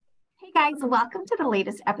Guys, welcome to the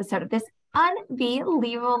latest episode of this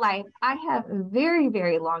unbelievable life. I have a very,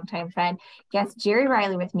 very long time friend, guest Geri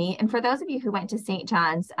Riley with me. And for those of you who went to St.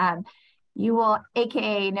 John's, you will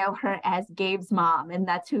AKA know her as Gabe's mom, and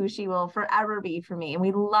that's who she will forever be for me. And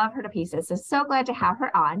we love her to pieces. So glad to have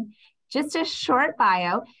her on. Just a short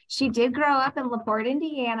bio. She did grow up in LaPorte,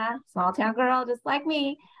 Indiana, small town girl just like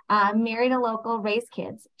me, married a local, raised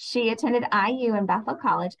kids. She attended IU and Bethel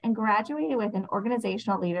College and graduated with an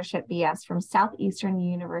organizational leadership BS from Southeastern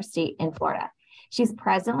University in Florida. She's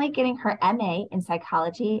presently getting her MA in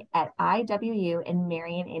psychology at IWU in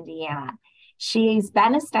Marion, Indiana. She's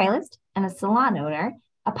been a stylist and a salon owner,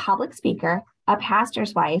 a public speaker, a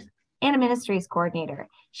pastor's wife, and a ministries coordinator.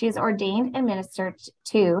 She is ordained and ministered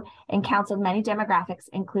to and counseled many demographics,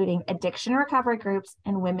 including addiction recovery groups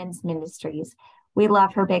and women's ministries. We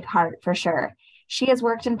love her big heart for sure. She has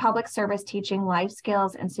worked in public service, teaching life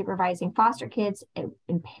skills and supervising foster kids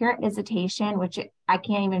in parent visitation, which I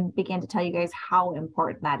can't even begin to tell you guys how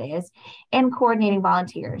important that is, and coordinating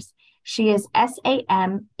volunteers. She is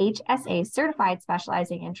SAM HSA certified,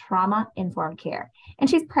 specializing in trauma-informed care. And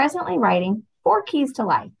she's presently writing 4 Keys to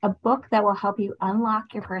Life, a book that will help you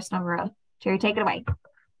unlock your personal growth. Geri, take it away.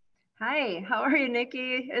 Hi, how are you,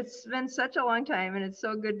 Nikki? It's been such a long time and it's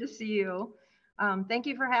so good to see you. Thank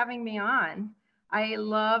you for having me on. I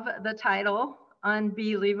love the title,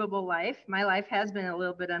 Unbelievable Life. My life has been a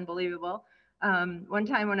little bit unbelievable. One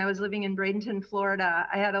time when I was living in Bradenton, Florida,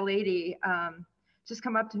 I had a lady just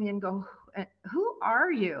come up to me and go, "Who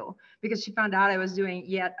are you?" Because she found out I was doing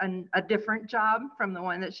yet a different job from the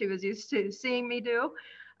one that she was used to seeing me do.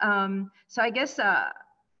 So I guess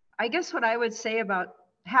what I would say about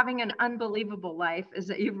having an unbelievable life is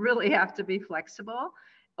that you really have to be flexible,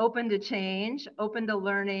 open to change, open to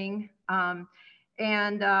learning. I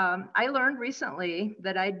learned recently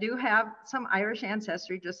that I do have some Irish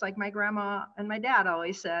ancestry, just like my grandma and my dad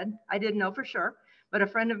always said. I didn't know for sure, but a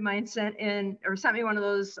friend of mine sent me one of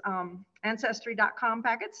those ancestry.com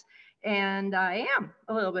packets, and I am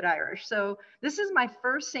a little bit Irish. So this is my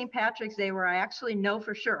first St. Patrick's Day where I actually know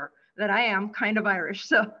for sure that I am kind of Irish.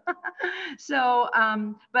 But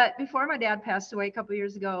before my dad passed away a couple of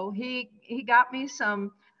years ago, he got me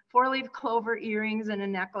some 4-leaf clover earrings and a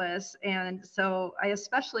necklace. And so I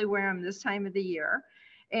especially wear them this time of the year.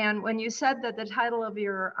 And when you said that the title of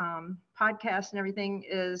your podcast and everything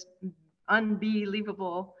is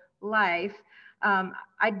Unbelievable Life,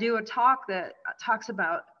 I do a talk that talks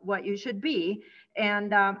about what you should be.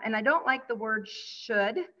 And I don't like the word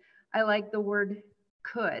should. I like the word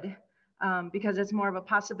could, because it's more of a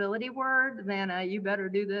possibility word than a you better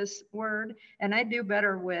do this word. And I do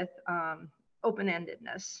better with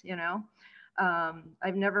open-endedness, you know.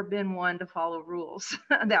 I've never been one to follow rules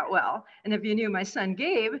that well. And if you knew my son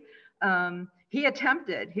Gabe, he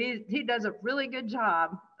attempted. He does a really good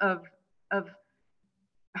job of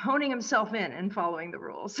honing himself in and following the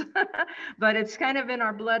rules. But it's kind of in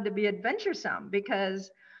our blood to be adventuresome,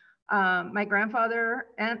 because my grandfather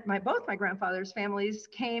and both my grandfather's families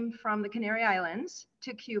came from the Canary Islands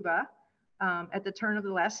to Cuba at the turn of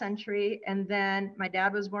the last century. And then my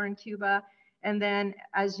dad was born in Cuba. And then,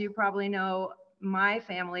 as you probably know, my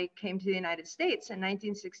family came to the United States in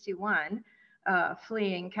 1961,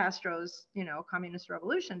 fleeing Castro's, communist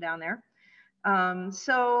revolution down there.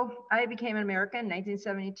 So I became an American in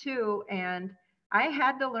 1972, and I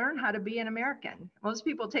had to learn how to be an American. Most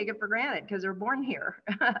people take it for granted because they're born here.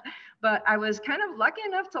 But I was kind of lucky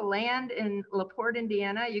enough to land in LaPorte,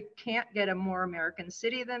 Indiana. You can't get a more American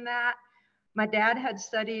city than that. My dad had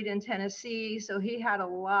studied in Tennessee, so he had a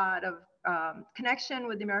lot of connection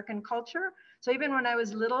with the American culture. So even when I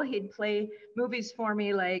was little, he'd play movies for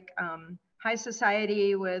me like High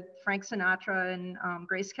Society with Frank Sinatra and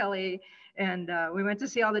Grace Kelly. And we went to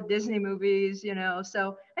see all the Disney movies,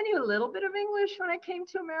 so I knew a little bit of English when I came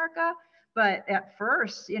to America. But at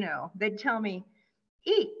first, they'd tell me,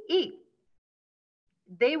 eat.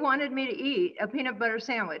 They wanted me to eat a peanut butter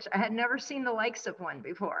sandwich. I had never seen the likes of one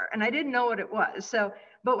before, and I didn't know what it was.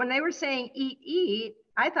 But when they were saying eat,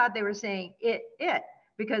 I thought they were saying it,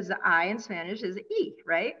 because the I in Spanish is E,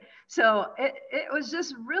 right? So it was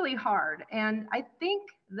just really hard. And I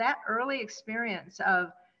think that early experience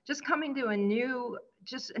of just coming to a new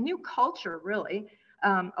culture, really,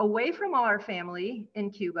 away from all our family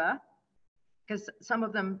in Cuba, because some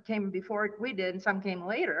of them came before we did and some came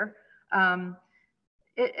later,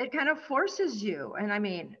 it kind of forces you. And I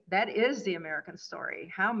mean, that is the American story.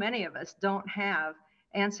 How many of us don't have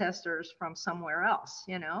ancestors from somewhere else,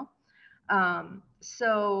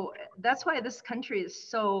 So that's why this country is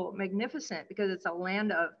so magnificent, because it's a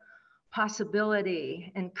land of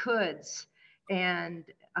possibility and coulds. And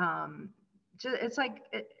it's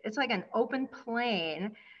like an open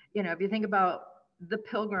plain. If you think about the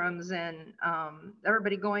Pilgrims and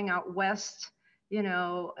everybody going out west,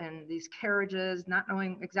 and these carriages, not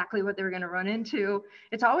knowing exactly what they were going to run into.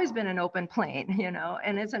 It's always been an open plain,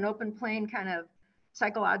 and it's an open plain kind of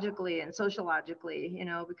psychologically and sociologically,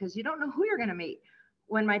 because you don't know who you're going to meet.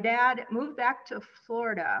 When my dad moved back to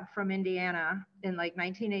Florida from Indiana in like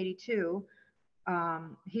 1982,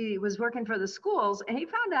 he was working for the schools, and he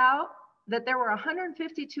found out that there were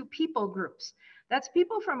 152 people groups. That's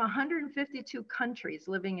people from 152 countries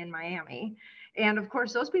living in Miami. And of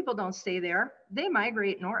course, those people don't stay there. They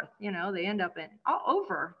migrate north. They end up all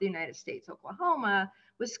over the United States, Oklahoma,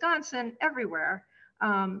 Wisconsin, everywhere.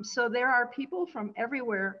 So there are people from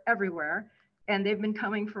everywhere, and they've been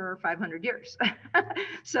coming for 500 years.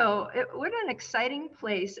 So what an exciting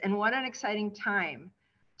place, and what an exciting time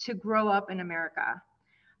to grow up in America.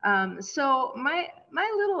 So my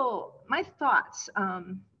thoughts,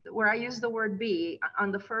 where I use the word be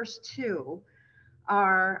on the first two,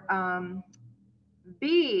 are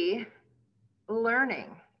be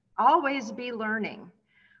learning, always be learning.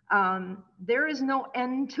 There is no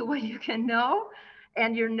end to what you can know,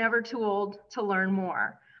 and you're never too old to learn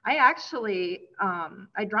more. I actually,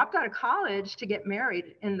 I dropped out of college to get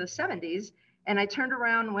married in the 70s, and I turned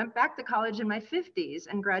around and went back to college in my 50s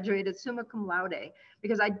and graduated summa cum laude,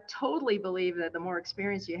 because I totally believe that the more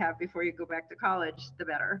experience you have before you go back to college, the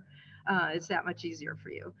better. It's that much easier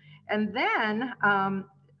for you. And then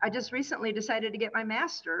I just recently decided to get my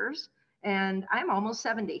master's, and I'm almost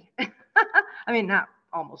 70. I mean, not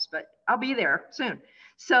almost, but I'll be there soon.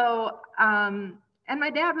 So, and my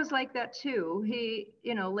dad was like that too. He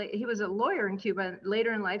was a lawyer in Cuba.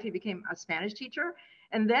 Later in life, he became a Spanish teacher.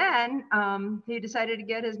 And then he decided to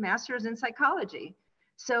get his master's in psychology.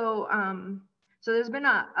 So, so there's been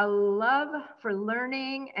a love for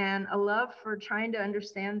learning and a love for trying to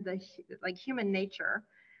understand the human nature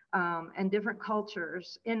and different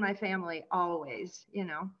cultures in my family always,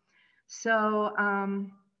 So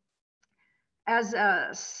as a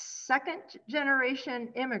second generation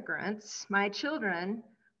immigrants, my children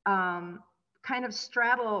kind of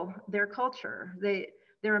straddle their culture.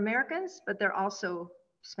 They're Americans, but they're also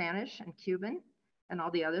Spanish and Cuban and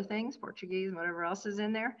all the other things, Portuguese and whatever else is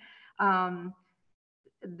in there.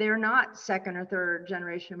 They're not second or third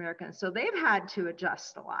generation Americans. So they've had to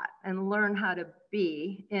adjust a lot and learn how to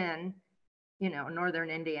be in,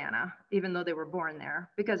 northern Indiana, even though they were born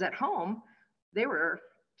there, because at home they were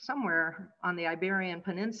somewhere on the Iberian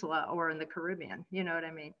Peninsula or in the Caribbean, you know what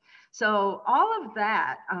I mean? So all of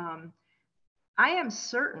that, I am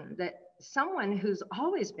certain that someone who's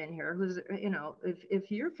always been here, who's,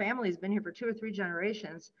 if your family's been here for 2 or 3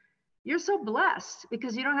 generations, you're so blessed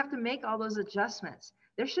because you don't have to make all those adjustments.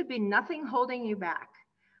 There should be nothing holding you back.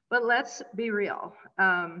 But let's be real.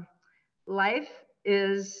 Life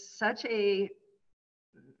is such it's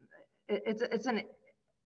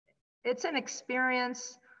an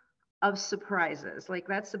experience of surprises. Like,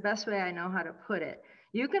 that's the best way I know how to put it.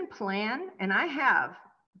 You can plan, and I have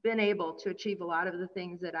been able to achieve a lot of the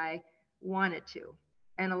things that I wanted to,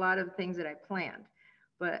 and a lot of the things that I planned.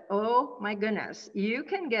 But oh my goodness, you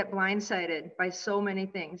can get blindsided by so many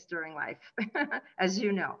things during life, as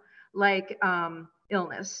you know, like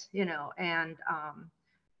illness, and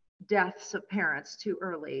deaths of parents too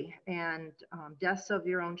early, and deaths of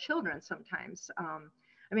your own children sometimes.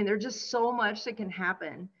 I mean, there's just so much that can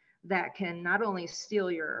happen that can not only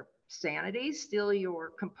steal your sanity, steal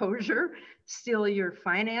your composure, steal your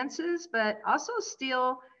finances, but also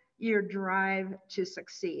steal your drive to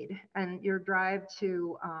succeed and your drive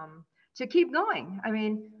to keep going. I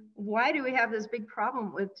mean, why do we have this big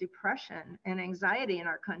problem with depression and anxiety in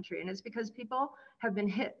our country? And it's because people have been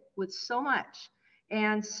hit with so much,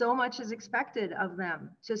 and so much is expected of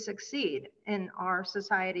them to succeed in our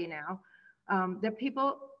society now, that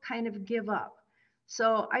people kind of give up.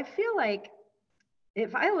 So I feel like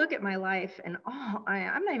if I look at my life and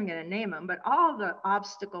I'm not even going to name them, but all the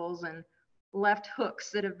obstacles and left hooks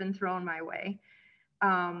that have been thrown my way,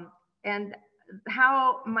 and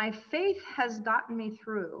how my faith has gotten me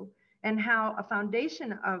through, and how a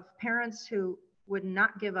foundation of parents who would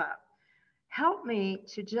not give up helped me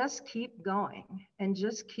to just keep going and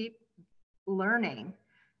just keep learning.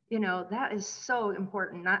 That is so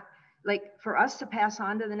important. Not like for us to pass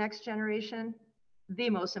on to the next generation. The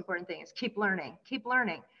most important thing is keep learning. Keep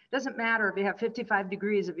learning. Doesn't matter if you have 55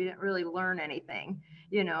 degrees if you didn't really learn anything.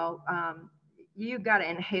 You got to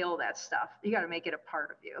inhale that stuff. You got to make it a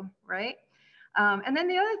part of you, right? And then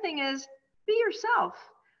the other thing is be yourself.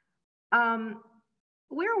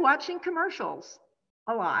 We're watching commercials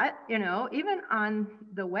a lot, even on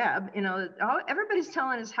the web, everybody's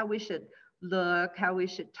telling us how we should look, how we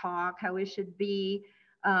should talk, how we should be,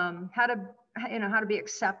 how to, how to be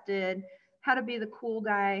accepted, how to be the cool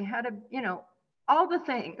guy, how to, all the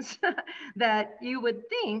things that you would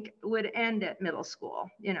think would end at middle school,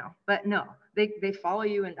 but no, they follow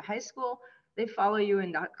you into high school, they follow you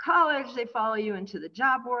into college, they follow you into the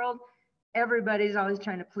job world. Everybody's always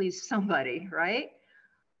trying to please somebody, right?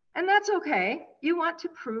 And that's okay. You want to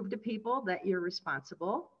prove to people that you're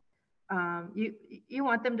responsible. You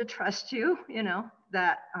want them to trust you,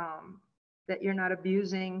 that you're not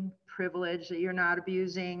abusing privilege, that you're not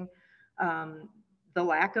abusing the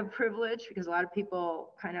lack of privilege, because a lot of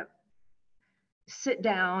people kind of sit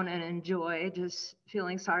down and enjoy just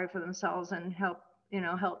feeling sorry for themselves and help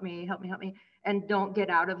me, and don't get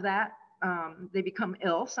out of that. They become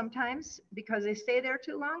ill sometimes because they stay there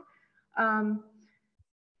too long.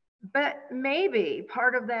 But maybe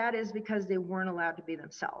part of that is because they weren't allowed to be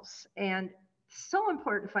themselves. And so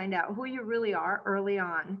important to find out who you really are early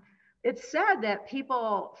on. It's sad that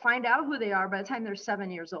people find out who they are by the time they're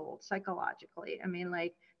 7 years old, psychologically. I mean,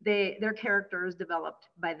 like their character is developed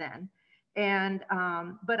by then. And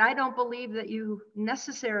but I don't believe that you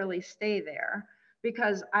necessarily stay there,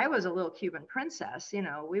 because I was a little Cuban princess.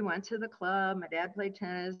 We went to the club. My dad played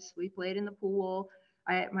tennis. We played in the pool.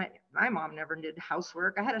 My mom never did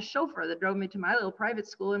housework. I had a chauffeur that drove me to my little private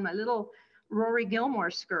school in my little Rory Gilmore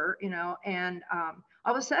skirt, and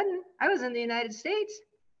all of a sudden I was in the United States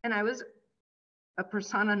and I was a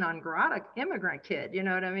persona non grata immigrant kid. You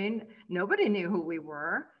know what I mean? Nobody knew who we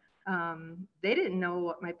were. They didn't know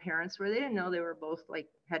what my parents were. They didn't know they were both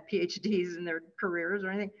had PhDs in their careers or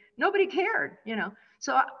anything. Nobody cared,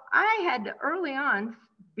 So I had to early on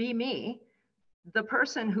be me, the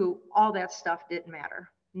person who all that stuff didn't matter.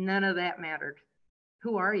 None of that mattered.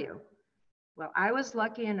 Who are you? Well, I was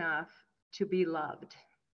lucky enough to be loved.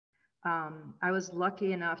 I was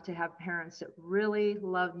lucky enough to have parents that really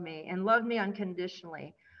loved me and loved me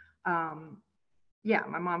unconditionally. Yeah,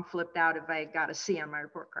 my mom flipped out if I got a C on my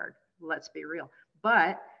report card. Let's be real.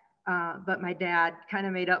 But my dad kind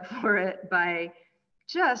of made up for it by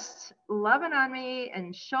just loving on me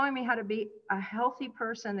and showing me how to be a healthy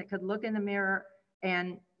person that could look in the mirror,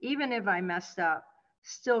 and even if I messed up,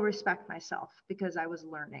 still respect myself, because I was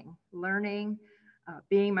learning,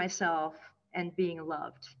 being myself and being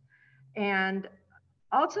loved. And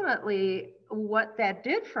ultimately what that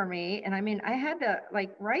did for me, and I mean, I had to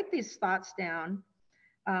write these thoughts down.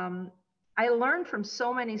 I learned from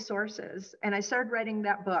so many sources, and I started writing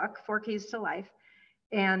that book, 4 Keys to Life.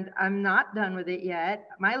 And I'm not done with it yet.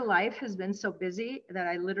 My life has been so busy that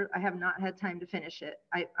I have not had time to finish it.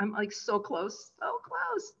 I'm so close,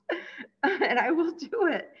 and I will do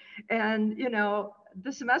it. And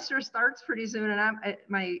the semester starts pretty soon, and I'm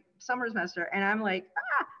my summer semester, and I'm I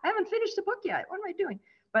haven't finished the book yet. What am I doing?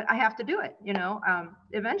 But I have to do it,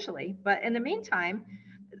 eventually. But in the meantime,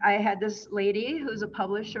 I had this lady who's a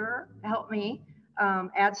publisher help me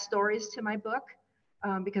add stories to my book.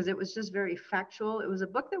 Because it was just very factual. It was a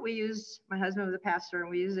book that we used, my husband was a pastor, and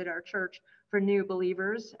we used it at our church for new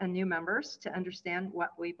believers and new members to understand what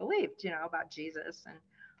we believed, about Jesus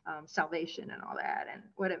and salvation and all that, and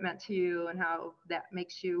what it meant to you, and how that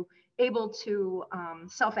makes you able to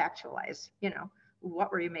self-actualize,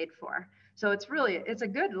 what were you made for? So it's a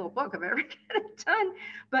good little book if I ever get it done.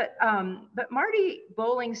 But Marty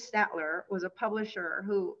Bowling Statler was a publisher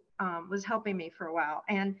who was helping me for a while.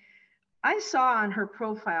 And I saw on her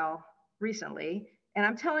profile recently, and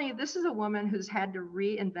I'm telling you, this is a woman who's had to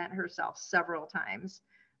reinvent herself several times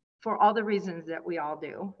for all the reasons that we all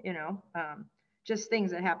do, just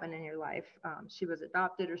things that happen in your life. She was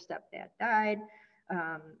adopted, her stepdad died,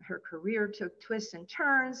 her career took twists and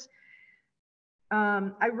turns.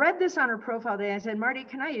 I read this on her profile today. I said, Marty,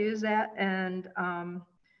 can I use that? And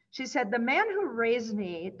she said, the man who raised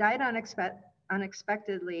me died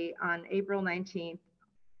unexpectedly on April 19th.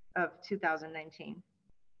 Of 2019.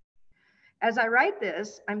 As I write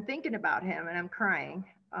this, I'm thinking about him and I'm crying.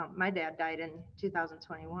 My dad died in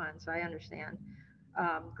 2021, so I understand.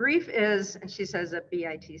 Grief is, and she says a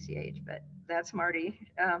bitch, but that's Marty.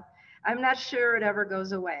 I'm not sure it ever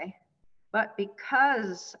goes away. But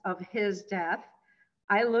because of his death,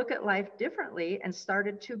 I look at life differently and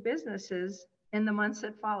started 2 businesses in the months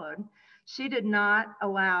that followed. She did not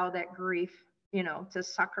allow that grief, to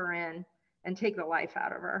suck her in and take the life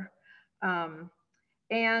out of her.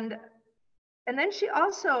 And then she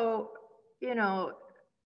also,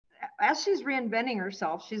 as she's reinventing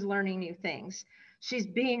herself, she's learning new things. She's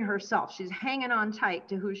being herself. She's hanging on tight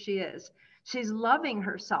to who she is. She's loving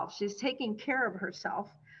herself. She's taking care of herself.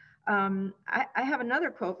 I have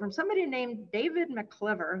another quote from somebody named David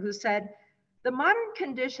McClever, who said, "The modern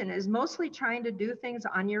condition is mostly trying to do things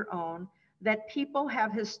on your own that people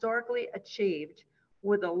have historically achieved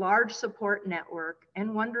with a large support network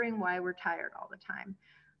and wondering why we're tired all the time."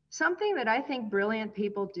 Something that I think brilliant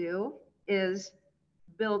people do is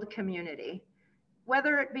build community,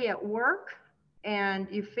 whether it be at work and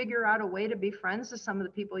you figure out a way to be friends with some of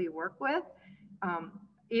the people you work with, um,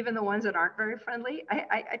 even the ones that aren't very friendly.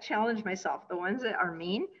 I challenge myself. The ones that are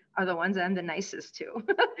mean are the ones I'm the nicest to.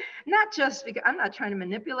 Not just because I'm not trying to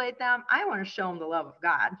manipulate them. I want to show them the love of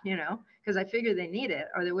God, because I figure they need it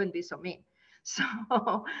or they wouldn't be so mean. So,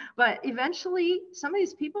 but eventually some of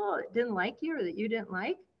these people didn't like you or that you didn't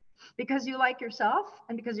like because you like yourself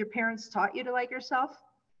and because your parents taught you to like yourself.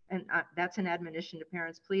 And that's an admonition to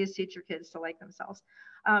parents. Please teach your kids to like themselves.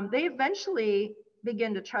 They eventually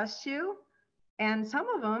begin to trust you, and some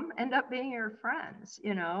of them end up being your friends.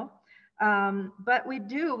 But we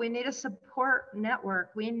need a support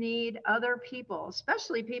network. We need other people,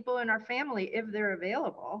 especially people in our family if they're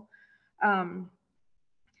available.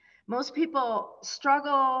 Most people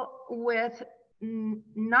struggle with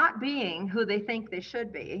not being who they think they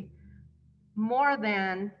should be more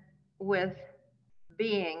than with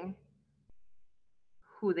being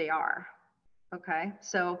who they are. Okay.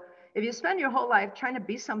 So if you spend your whole life trying to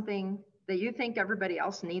be something that you think everybody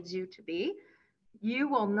else needs you to be, you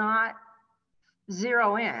will not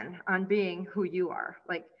zero in on being who you are,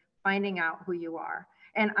 like finding out who you are.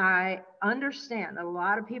 And I understand that a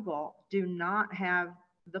lot of people do not have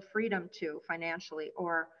the freedom to financially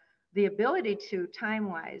or the ability to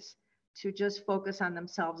time-wise to just focus on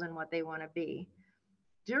themselves and what they want to be.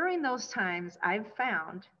 During those times, I've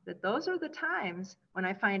found that those are the times when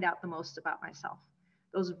I find out the most about myself.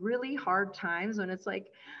 Those really hard times when it's like,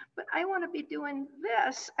 but I want to be doing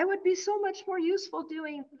this. I would be so much more useful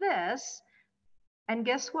doing this. And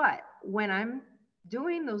guess what? When I'm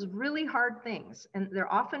doing those really hard things, and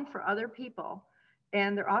they're often for other people,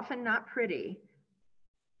 and they're often not pretty,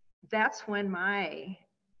 that's when my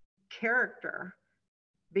character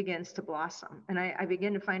begins to blossom. And I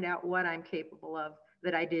begin to find out what I'm capable of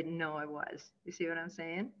that I didn't know I was. You see what I'm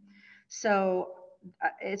saying? So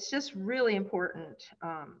it's just really important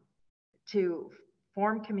to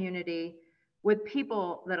form community with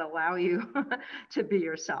people that allow you to be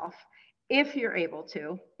yourself, if you're able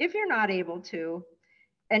to. If you're not able to,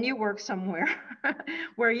 and you work somewhere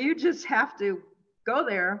where you just have to go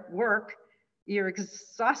there, work, you're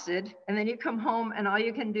exhausted, and then you come home and all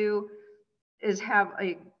you can do is have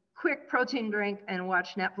a quick protein drink and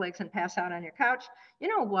watch Netflix and pass out on your couch, you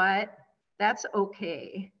know what? That's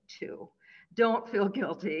okay too. Don't feel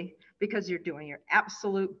guilty because you're doing your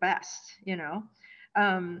absolute best.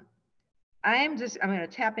 I'm going to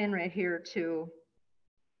tap in right here to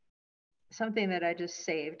something that I just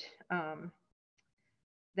saved.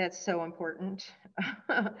 That's so important.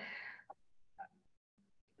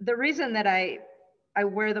 The reason that I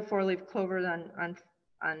wear the 4-leaf clover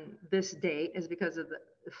on this date is because of the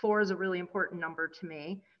 4 is a really important number to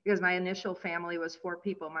me, because my initial family was 4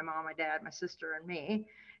 people: my mom, my dad, my sister, and me.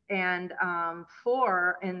 And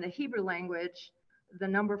 4 in the Hebrew language, the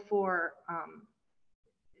number 4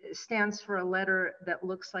 stands for a letter that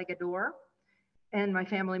looks like a door. And my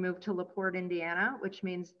family moved to LaPorte, Indiana, which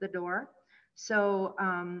means the door. So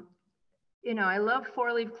I love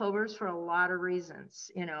 4-leaf clovers for a lot of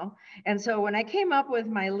reasons. And so when I came up with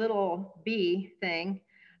my little bee thing,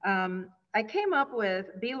 I came up with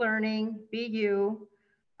be learning, be you,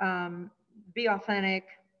 be authentic,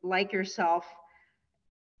 like yourself.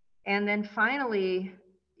 And then finally,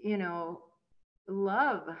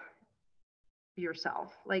 love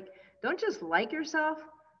yourself. Like, don't just like yourself,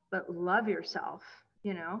 but love yourself.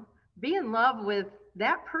 Be in love with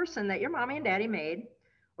that person that your mommy and daddy made,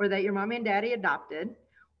 or that your mommy and daddy adopted,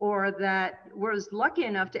 or that was lucky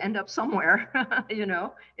enough to end up somewhere,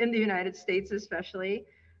 in the United States especially,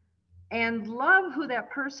 and love who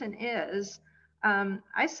that person is.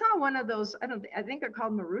 I saw one of those, I think they're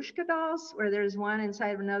called Marushka dolls, where there's one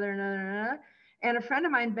inside of another. And a friend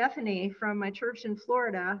of mine, Bethany, from my church in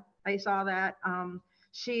Florida, I saw that.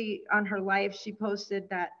 She, on her life, she posted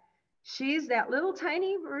that she's that little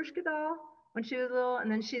tiny Marushka doll when she was little,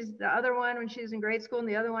 and then she's the other one when she was in grade school, and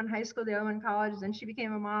the other one high school, the other one in college. Then she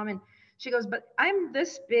became a mom, and she goes, but I'm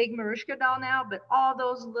this big Marushka doll now, but all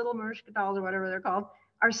those little Marushka dolls, or whatever they're called,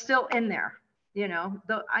 are still in there.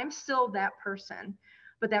 Though I'm still that person,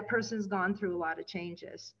 but that person's gone through a lot of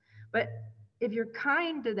changes. But if you're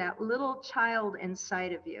kind to that little child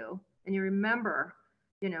inside of you, and you remember,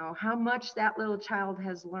 how much that little child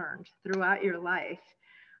has learned throughout your life,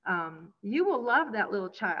 You will love that little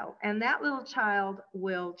child, and that little child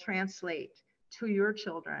will translate to your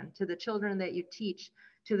children, to the children that you teach,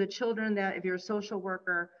 to the children that, if you're a social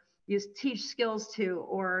worker, you teach skills to,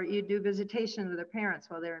 or you do visitation with their parents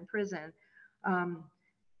while they're in prison. Um,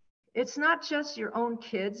 it's not just your own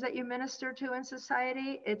kids that you minister to in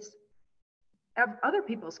society, it's other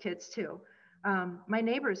people's kids too. My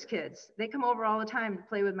neighbors' kids, they come over all the time to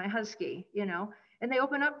play with my husky, and they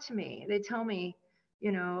open up to me. They tell me,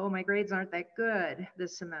 oh, my grades aren't that good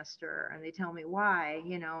this semester. And they tell me why,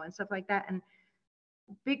 and stuff like that. And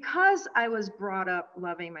because I was brought up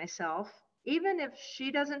loving myself, even if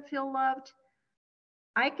she doesn't feel loved,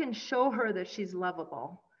 I can show her that she's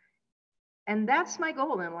lovable. And that's my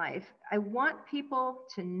goal in life. I want people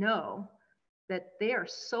to know that they are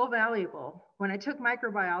so valuable. When I took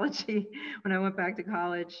microbiology, when I went back to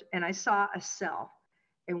college, and I saw a cell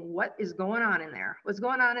and what is going on in there, what's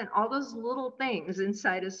going on in all those little things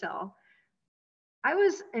inside a cell, I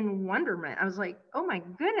was in wonderment. I was like, oh my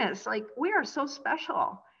goodness, like we are so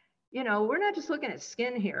special. We're not just looking at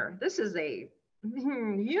skin here. This is a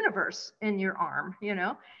universe in your arm,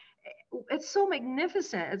 It's so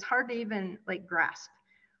magnificent. It's hard to even like grasp.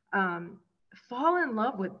 Fall in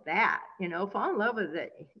love with that, fall in love with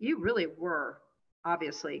it. You really were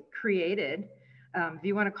obviously created. If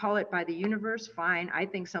you want to call it by the universe, fine. I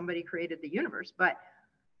think somebody created the universe, but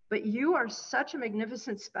you are such a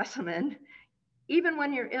magnificent specimen, even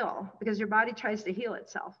when you're ill, because your body tries to heal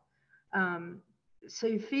itself. So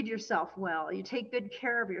you feed yourself well, you take good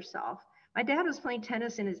care of yourself. My dad was playing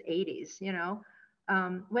tennis in his 80s,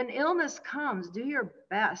 when illness comes, do your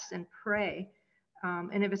best and pray.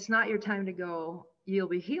 And if it's not your time to go, you'll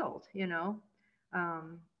be healed, and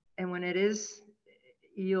when it is,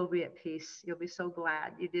 you'll be at peace. You'll be so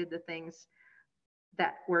glad you did the things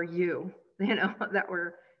that were that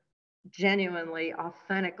were genuinely,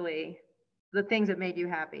 authentically the things that made you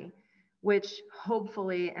happy, which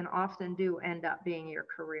hopefully and often do end up being your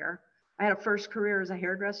career. I had a first career as a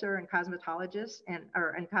hairdresser and cosmetologist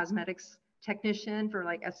and cosmetics technician for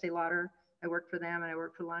like Estee Lauder. I worked for them, and I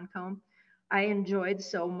worked for Lancome. I enjoyed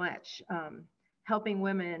so much helping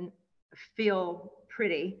women feel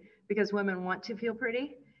pretty, because women want to feel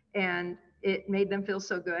pretty, and it made them feel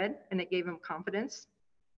so good, and it gave them confidence.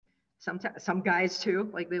 Some guys too,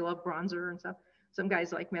 like they love bronzer and stuff. Some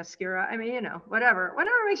guys like mascara. I mean, whatever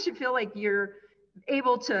makes you feel like you're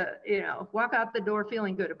able to, walk out the door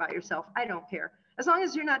feeling good about yourself. I don't care, as long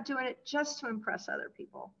as you're not doing it just to impress other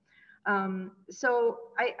people. So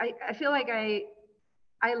I feel like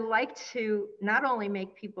I like to not only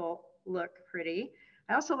make people look pretty,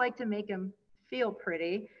 I also like to make them feel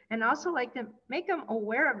pretty, and also like to make them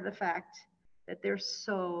aware of the fact that they're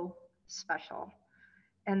so special.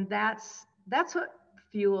 And that's what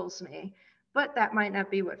fuels me. But that might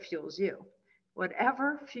not be what fuels you.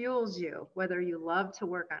 Whatever fuels you, whether you love to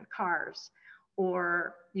work on cars,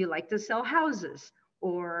 or you like to sell houses,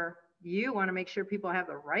 or you want to make sure people have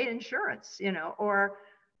the right insurance, or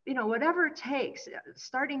whatever it takes,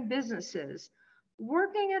 starting businesses,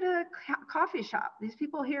 working at a coffee shop. These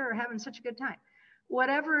people here are having such a good time.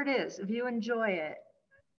 Whatever it is, if you enjoy it,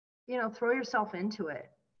 throw yourself into it.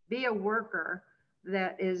 Be a worker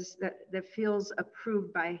that feels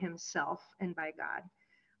approved by himself and by God,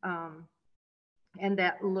 and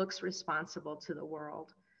that looks responsible to the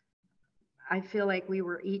world. I feel like we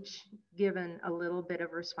were each given a little bit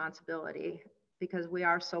of responsibility, because we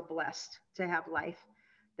are so blessed to have life,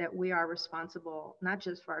 that we are responsible not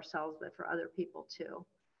just for ourselves, but for other people too.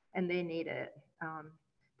 And they need it.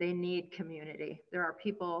 They need community. There are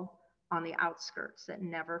people on the outskirts that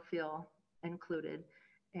never feel included.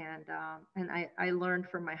 And I learned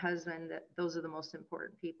from my husband that those are the most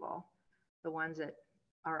important people, the ones that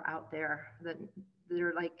are out there, that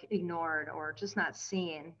they're like ignored or just not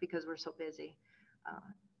seen because we're so busy.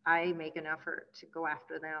 I make an effort to go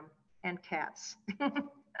after them, and cats,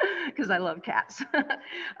 because I love cats.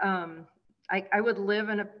 I would live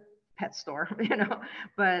in a pet store,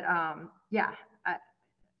 but yeah,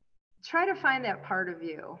 try to find that part of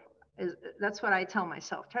you. That's what I tell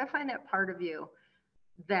myself. Try to find that part of you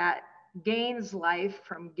that gains life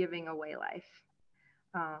from giving away life.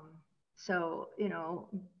 So,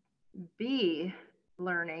 be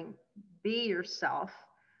learning, be yourself,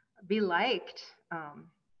 be liked.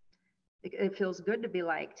 It feels good to be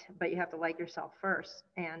liked, but you have to like yourself first,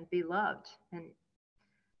 and be loved. And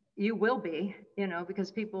you will be,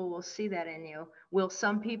 because people will see that in you. Will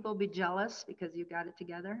some people be jealous because you got it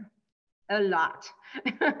together? A lot,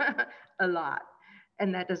 a lot.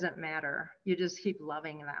 And that doesn't matter. You just keep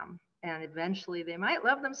loving them. And eventually they might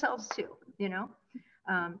love themselves too,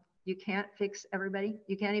 You can't fix everybody.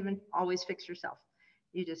 You can't even always fix yourself.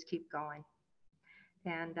 You just keep going.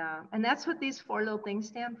 And that's what these four little things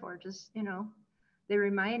stand for. Just, they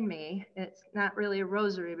remind me. It's not really a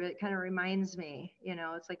rosary, but it kind of reminds me,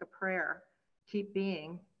 it's like a prayer. Keep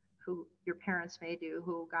being who your parents made you,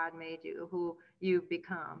 who God made you, who you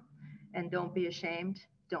become. And don't be ashamed.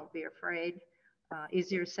 Don't be afraid.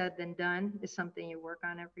 Easier said than done is something you work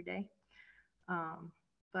on every day.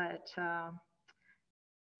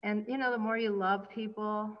 And the more you love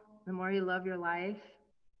people, the more you love your life,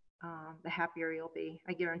 the happier you'll be.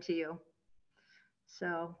 I guarantee you.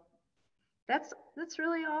 So that's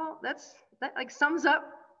really all. That like sums up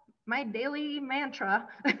my daily mantra.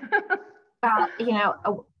 Well,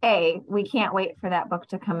 we can't wait for that book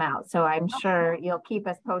to come out. So I'm sure you'll keep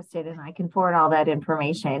us posted and I can forward all that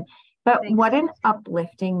information. But Thanks. what an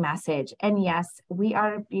uplifting message. And yes, we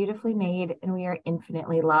are beautifully made and we are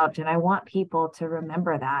infinitely loved. And I want people to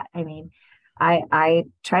remember that. I mean, I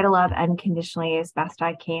try to love unconditionally as best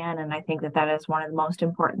I can. And I think that is one of the most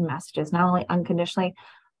important messages. Not only unconditionally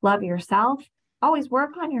love yourself, always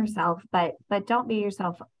work on yourself, but don't beat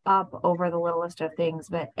yourself up over the littlest of things,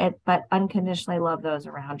 but unconditionally love those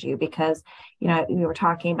around you, because we were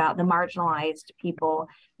talking about the marginalized people,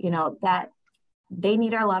 that they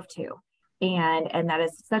need our love too. And that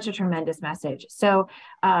is such a tremendous message. So,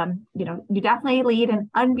 you definitely lead an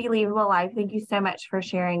unbelievable life. Thank you so much for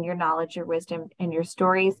sharing your knowledge, your wisdom, and your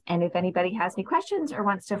stories. And if anybody has any questions or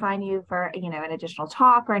wants to find you for, an additional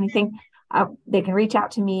talk or anything, they can reach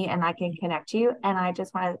out to me and I can connect you. And I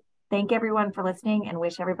just want to thank everyone for listening and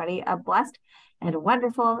wish everybody a blessed and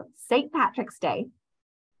wonderful St. Patrick's Day.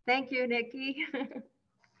 Thank you, Nikki.